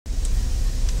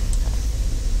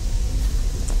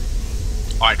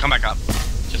Alright, come back up.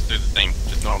 Just through the thing.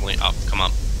 Just normally up. Come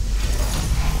up.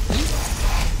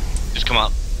 Just come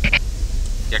up.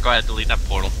 Yeah, go ahead, delete that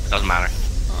portal. It doesn't matter.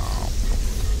 Oh.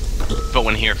 Put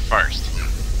one here first.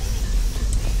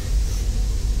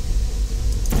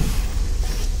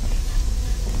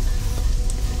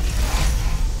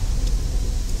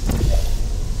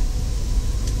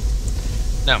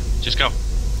 No, just go.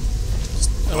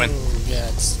 Oh, Go in. yeah,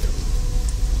 it's...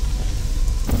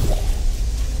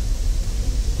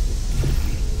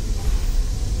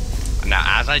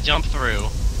 Now, as I jump through,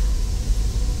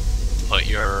 put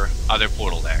your other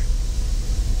portal there.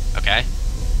 Okay?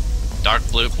 Dark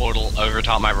blue portal over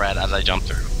top my red as I jump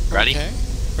through. Ready? Okay.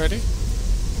 Ready?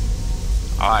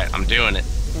 Alright, I'm doing it.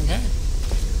 Okay.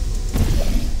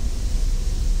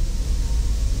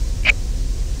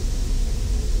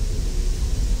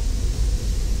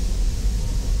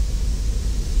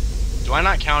 Do I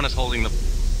not count as holding the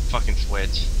fucking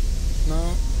switch?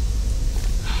 No.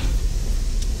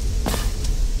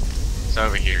 It's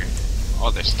over here.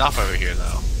 Oh, there's stuff over here,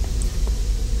 though.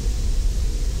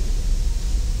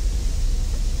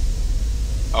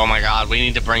 Oh my god, we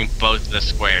need to bring both the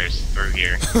squares through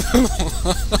here.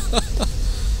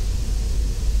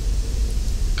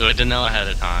 Good to know ahead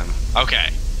of time. Okay,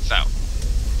 so.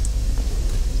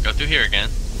 Let's go through here again.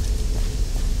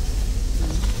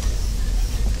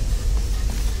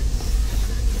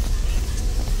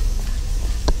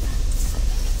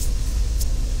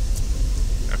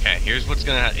 Okay, here's what's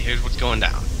going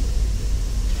down.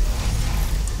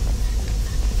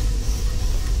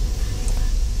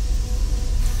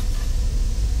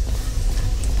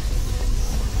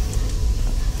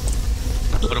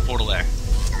 Put a portal there.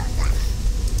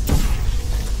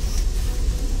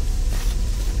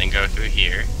 Then go through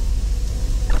here.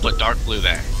 Put dark blue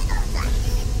there.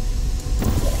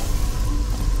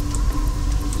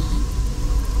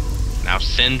 Now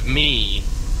send me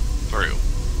through.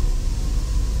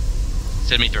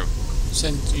 Send me through.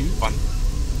 Send you? Come on.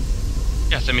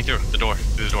 Yeah, send me through the door.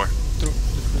 Through the door. Through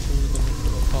the door.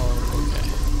 Oh, okay.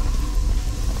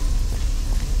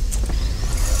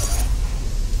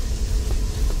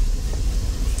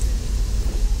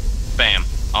 Bam.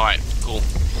 Alright, cool.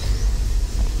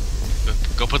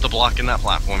 Go put the block in that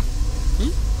platform.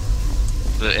 Hmm?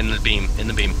 In the beam. In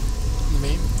the beam. The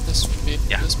beam?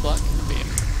 Yeah. This block in the beam.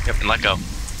 Yep, and let go.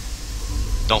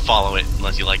 Don't follow it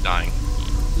unless you like dying.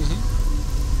 Mm-hmm.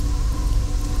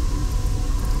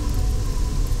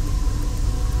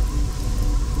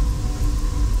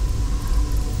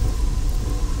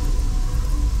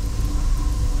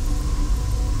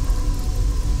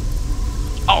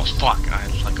 Oh, fuck. I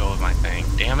let go of my thing.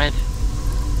 Damn it.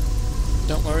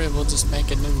 Don't worry, we'll just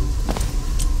make a new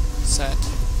set.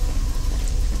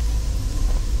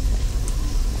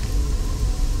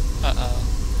 Uh-oh.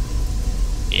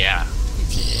 Yeah.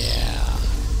 Yeah.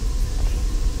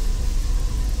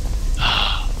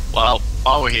 Well,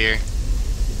 while we're here,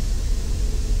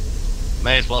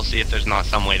 may as well see if there's not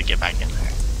some way to get back in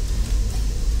there.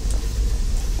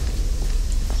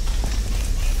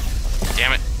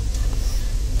 Damn it.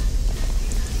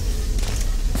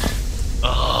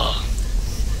 Ugh.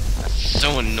 That's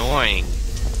so annoying.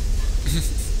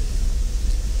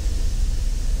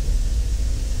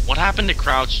 What happened to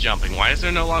crouch jumping? Why is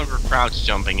there no longer crouch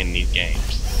jumping in these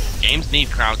games? Games need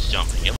crouch jumping.